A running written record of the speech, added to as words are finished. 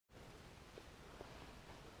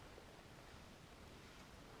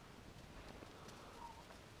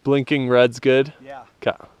Blinking red's good? Yeah.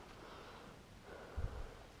 Okay.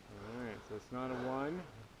 Alright, so it's not a 1.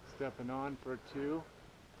 Stepping on for a 2.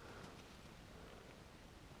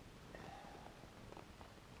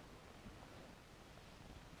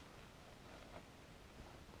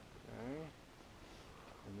 Okay.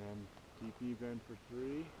 And then DP bend for 3.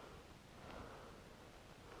 Okay,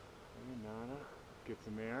 nada. Get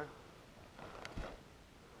some air.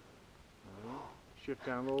 Alright. Shift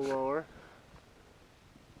down a little lower.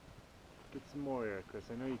 Get some more air, Chris.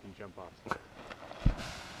 I know you can jump off.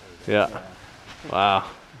 Yeah. Wow.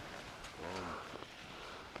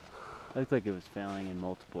 Looked like it was failing in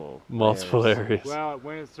multiple Areas. Well, it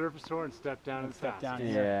went at surface tour and stepped down and stepped down.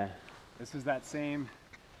 Yeah. This was that same,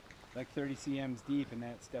 like 30 cms deep, and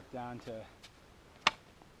then it stepped down to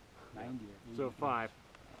 90 or 80. So 5.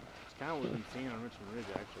 It's kind of what we've been seeing on Richmond Ridge,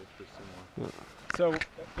 actually. It's pretty similar. So,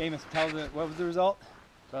 Amos, tell us what was the result?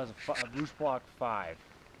 So that was a Rutschblok 5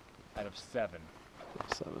 out of 7.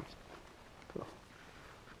 7. Cool.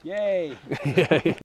 Yay! Yay.